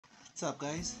What's up,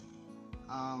 guys?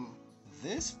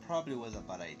 This probably was a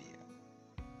bad idea.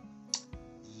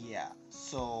 Yeah,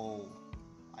 so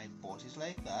I bought it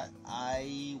like that.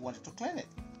 I wanted to clean it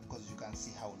because you can see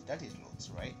how dirty it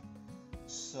looks, right?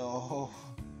 So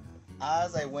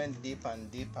as I went deeper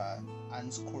and deeper,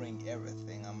 unscrewing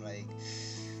everything, I'm like,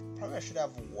 probably I should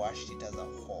have washed it as a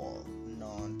whole,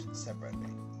 not separately.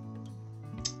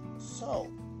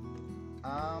 So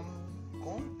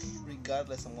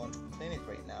regardless, I'm going to clean it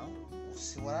right now. We'll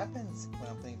see what happens when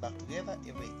I'm putting it back together,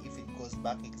 if it goes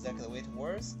back exactly the way it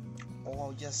was, or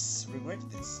I'll just regret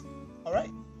this. Alright,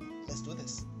 let's do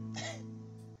this.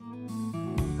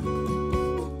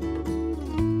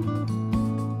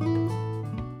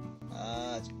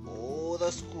 All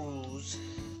the screws,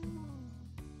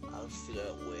 I'll figure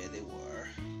out where they were,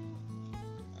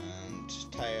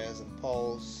 and tires and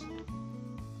poles,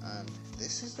 and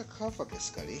this is the cover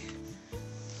basically.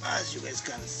 As you guys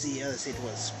can see, as I said, it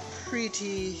was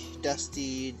pretty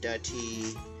dusty,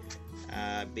 dirty,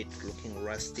 a bit looking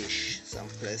rustish some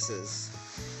places,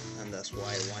 and that's why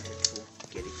I wanted to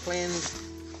get it cleaned.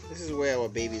 This is where our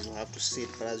babies will have to sit,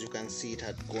 but as you can see, it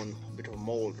had gone a bit of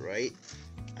mold, right?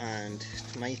 And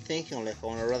my thinking, like, I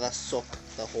want to rather soak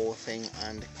the whole thing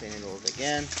and clean it over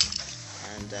again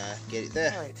and get it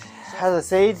there. Right. As I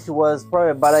said, it was probably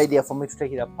a bad idea for me to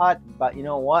take it apart, but you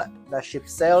know what? The ship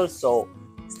sailed, so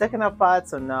it's taken apart.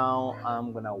 So now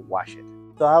I'm gonna wash it.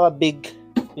 So I have a big,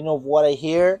 of water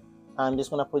here. I'm just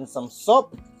gonna put in some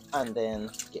soap and then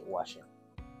get washing.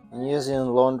 I'm using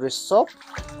laundry soap.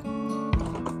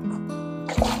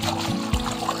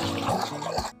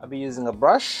 I'll be using a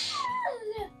brush.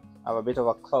 I have a bit of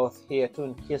a cloth here too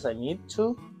in case I need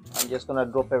to. I'm just gonna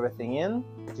drop everything in.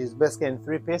 It is basically in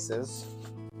 3 pieces.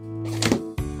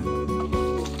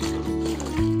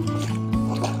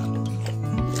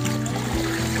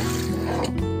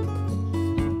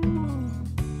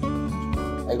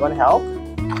 Are you gonna help?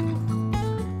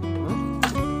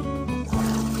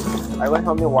 Are you gonna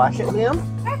help me wash it, Liam?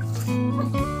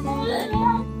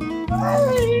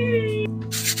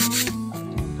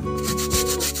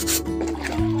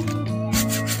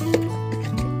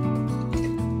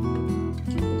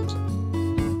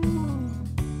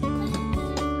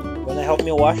 Gonna help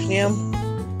me wash, Liam?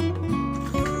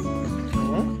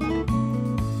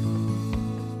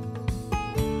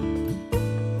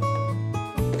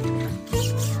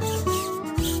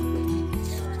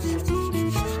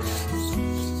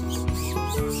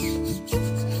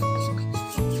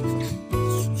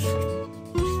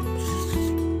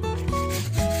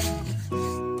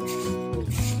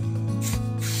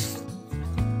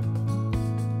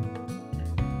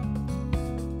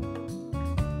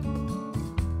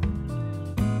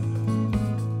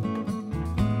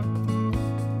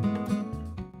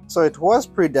 So it was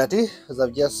pretty dirty because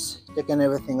I've just taken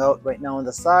everything out right now on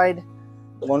the side.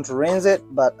 I'm going to rinse it,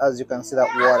 but as you can see that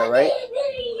water, right?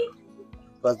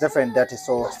 It was definitely dirty,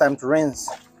 so it's time to rinse.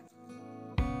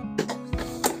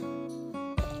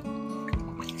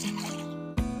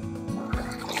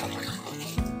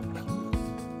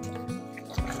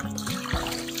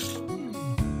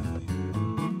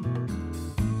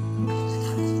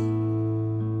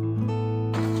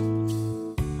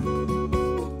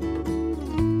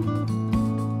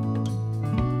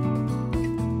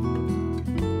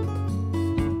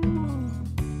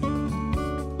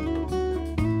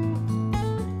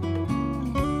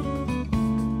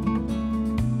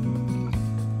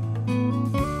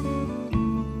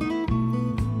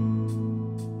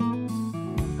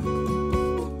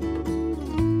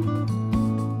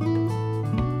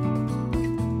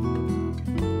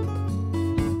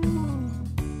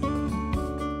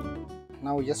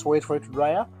 Now we just wait for it to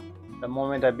dry up. The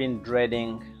moment I've been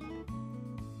dreading,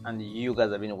 and you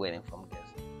guys have been waiting for me.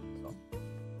 So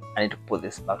I need to put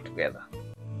this back together.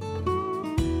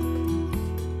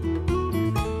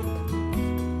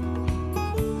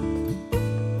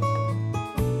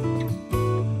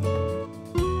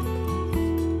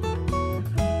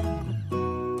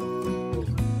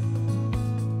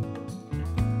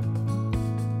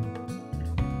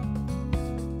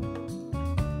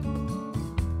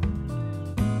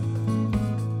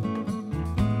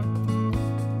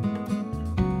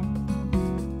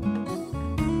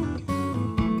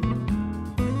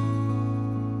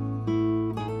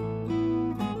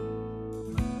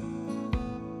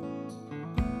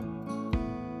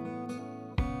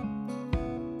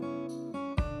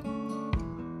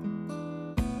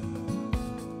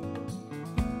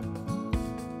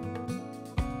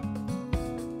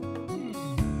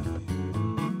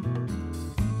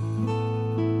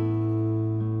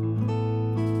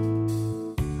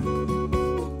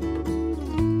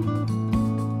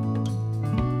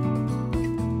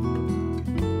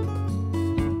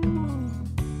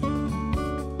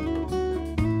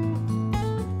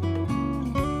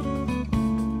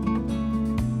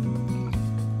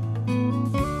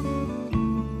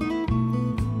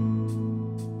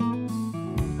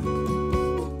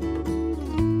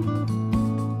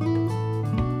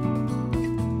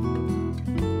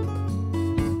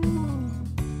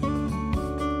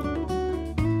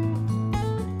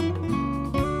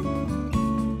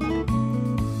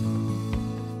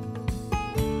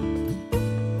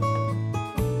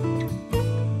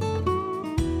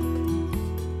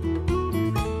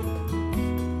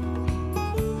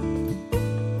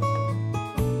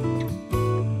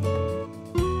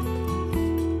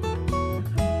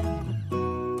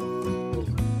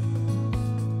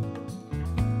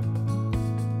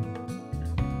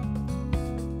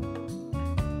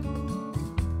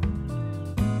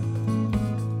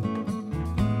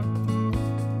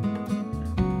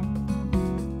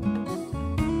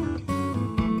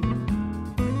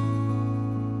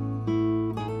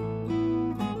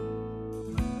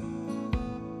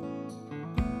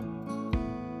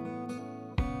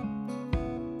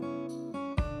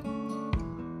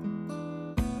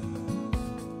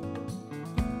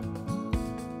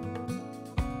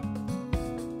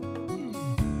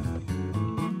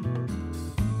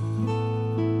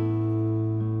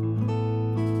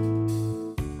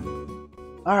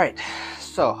 All right,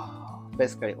 so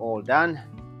basically all done.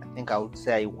 I think I would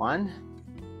say I won.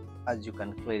 As you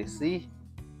can clearly see,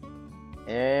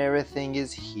 everything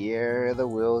is here. The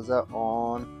wheels are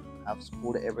on. I've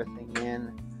screwed everything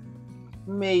in.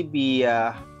 Maybe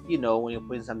you know, when you're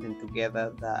putting something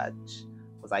together, that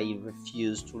was I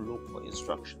refuse to look for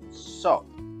instructions. So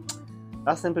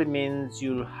that simply means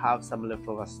you'll have some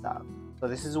leftover stuff. So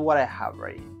this is what I have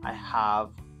right here. I have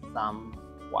some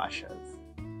washers.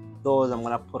 Those I'm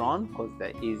gonna put on because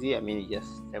they're easy. I mean, you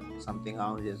just take something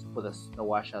out, just put the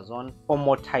washers on for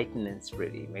more tightness,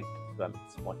 really make them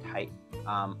more tight.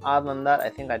 Other than that, I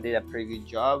think I did a pretty good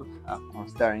job,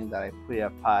 considering that I put it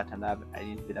apart and I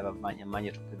didn't put a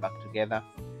manual to put it back together.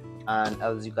 And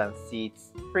as you can see,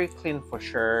 it's pretty clean for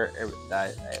sure,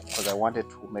 because I wanted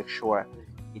to make sure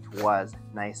it was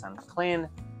nice and clean.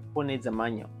 Who needs a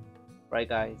manual, right,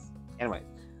 guys? Anyways,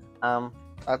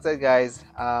 that's it, guys.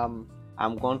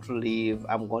 I'm going to leave.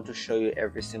 I'm going to show you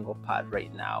every single part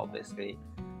right now. Basically,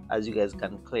 as you guys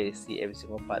can clearly see, every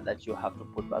single part that you have to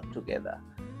put back together.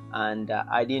 And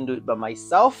I didn't do it by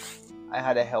myself. I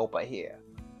had a helper here.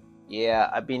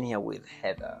 Yeah, I've been here with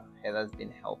Heather. Heather's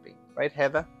been helping, right,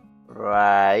 Heather?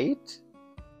 Right.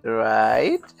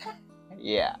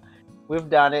 Yeah, we've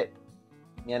done it.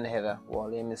 Me and Heather, while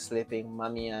Liam is sleeping,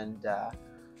 Mommy and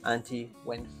Auntie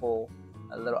went for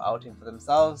a little outing for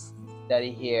themselves.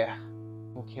 Daddy here,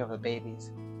 taking care of the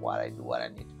babies while I do what I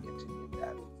need to get to do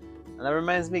that. And that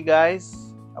reminds me,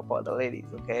 guys, about the ladies.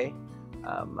 Okay,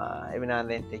 every now and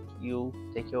then take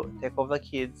off the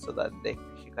kids so that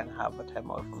she can have a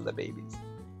time out from the babies.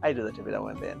 I do that every now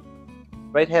and then,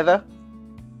 right, Heather?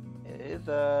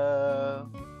 Heather.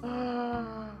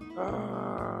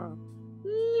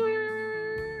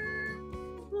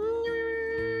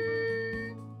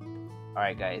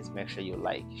 Alright, guys, make sure you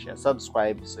like, share,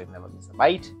 subscribe so you never miss a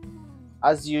bite.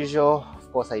 As usual,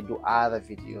 of course, I do other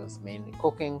videos, mainly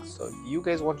cooking, so if you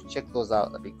guys want to check those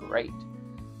out, that'd be great.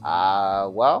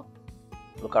 Well,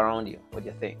 look around you. What do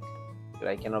you think? You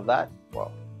like any of that?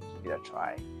 Well, give it a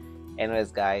try.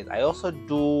 Anyways, guys, I also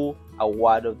do a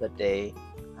word of the day,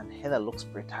 and Heather looks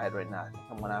pretty tired right now. I think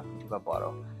I'm gonna have to give a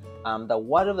bottle. The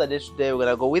word of the day today, we're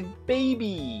gonna go with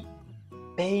baby.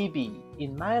 Baby.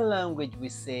 In my language, we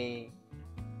say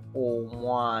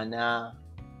omwana.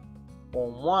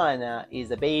 Omwana is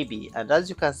a baby, and as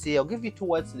you can see, I'll give you two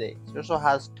words today. It also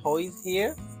has toys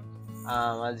here,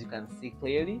 as you can see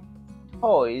clearly.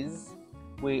 Toys,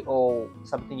 or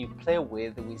something you play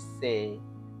with, we say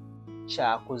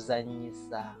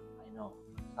chakuzanyisa. I know,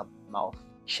 mouth.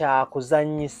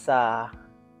 Chakuzanyisa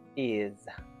is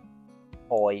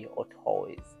toy or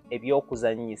toys.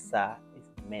 Ebyokuzanyisa is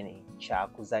many.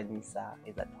 Chakuzanyisa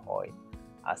is a toy,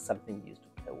 something used to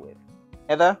play with.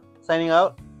 Heather, signing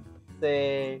out.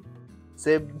 Say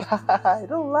bye.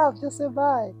 Don't laugh, just say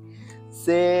bye.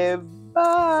 Say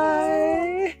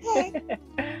bye.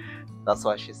 That's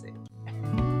what she said.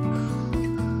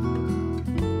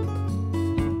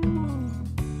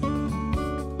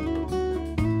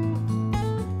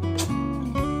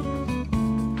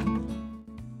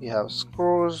 You have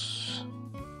screws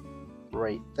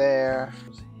right there,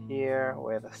 here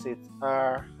where the seats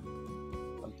are.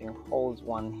 Something holds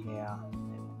one here,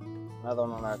 another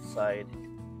one on that side,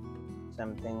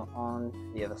 same thing on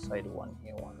the other side, one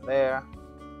here, one there.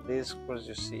 These screws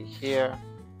you see here,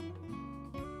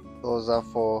 those are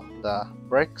for the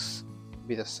brakes.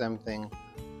 Be the same thing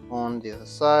on the other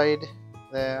side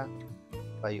there.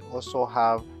 But you also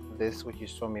have this, which you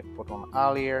saw me put on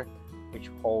earlier, which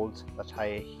holds the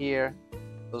tire here.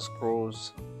 Those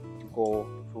screws go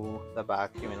to the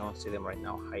back. You may not see them right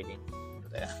now hiding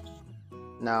there.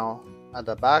 Now at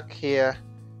the back here,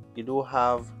 you do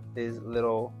have these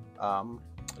little I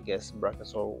guess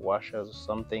brackets or washers or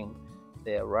something.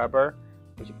 They're rubber,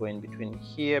 which go in between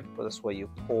here, because that's where you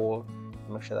pull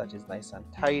to make sure that it's nice and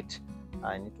tight.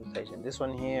 I need to tighten this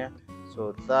one here,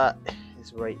 so that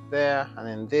is right there, and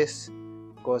then this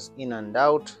goes in and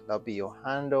out. That'll be your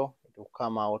handle. It will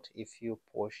come out if you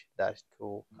push that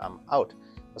to come out.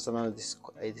 But sometimes this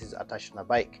is attached on a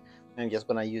bike. I'm just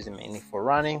gonna use it mainly for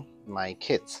running my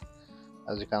kits.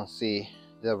 As you can see,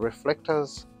 the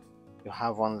reflectors, you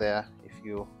have one there if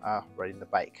you are riding the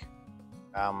bike.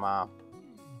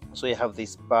 So you have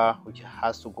this bar which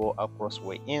has to go across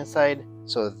way inside.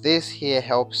 So this here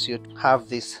helps you have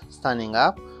this standing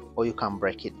up, or you can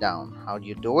break it down. How do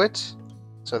you do it?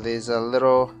 So there's a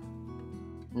little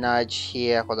nudge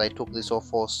here, because I took this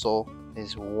off also.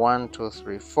 There's 1, 2,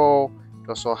 3, 4. It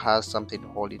also has something to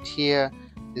hold it here.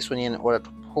 This one, in order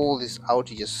to pull this out,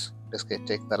 you just basically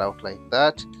take that out like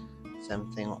that.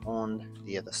 Same thing on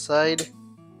the other side,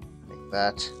 like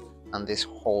that. and this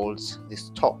holds this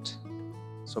taut.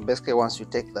 So basically once you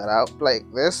take that out like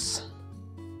this,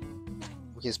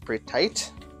 which is pretty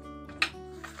tight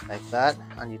like that,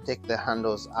 and you take the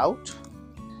handles out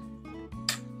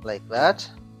like that,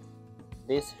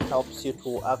 this helps you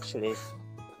to actually,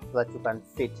 so that you can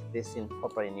fit this in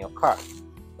properly in your car.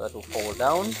 So that will fall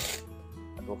down,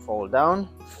 that will fall down,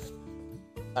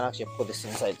 and actually put this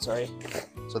inside, sorry.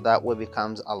 So that way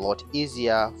becomes a lot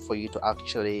easier for you to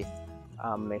actually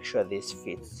make sure this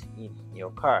fits in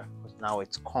your car, because now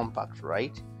it's compact,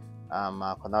 right?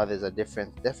 Now there's a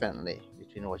difference definitely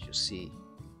between what you see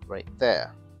right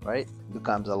there, right? It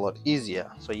becomes a lot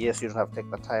easier. So yes, you don't have to take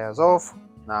the tires off.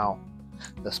 Now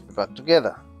let's put it back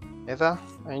together. Heather,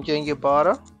 are you enjoying your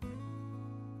butter?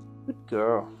 Good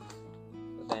girl.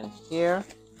 So then here,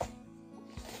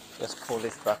 just pull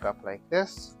this back up like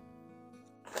this.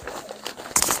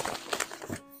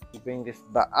 You bring this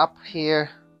back up here,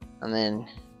 and then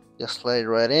just slide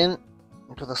right in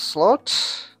into the slot.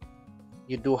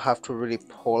 You do have to really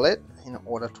pull it in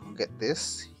order to get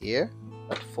this here.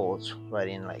 That falls right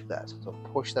in like that. So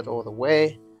push that all the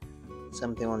way.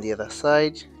 Same thing on the other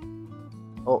side.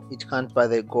 Oh, it can't by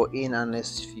the go in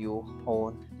unless if you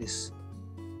hold this,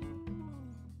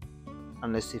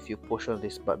 unless if you push on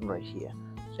this button right here.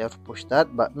 So you have to push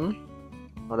that button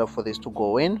in order for this to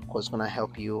go in, because it's gonna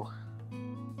help you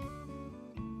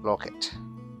lock it.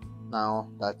 Now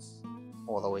that's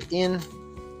all the way in.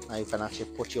 Now you can actually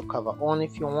put your cover on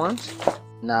if you want.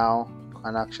 Now you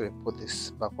can actually put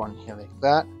this back on here like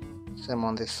that. Same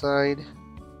on this side.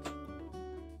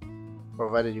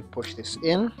 Provided you push this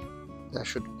in, that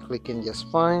should click in just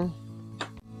fine.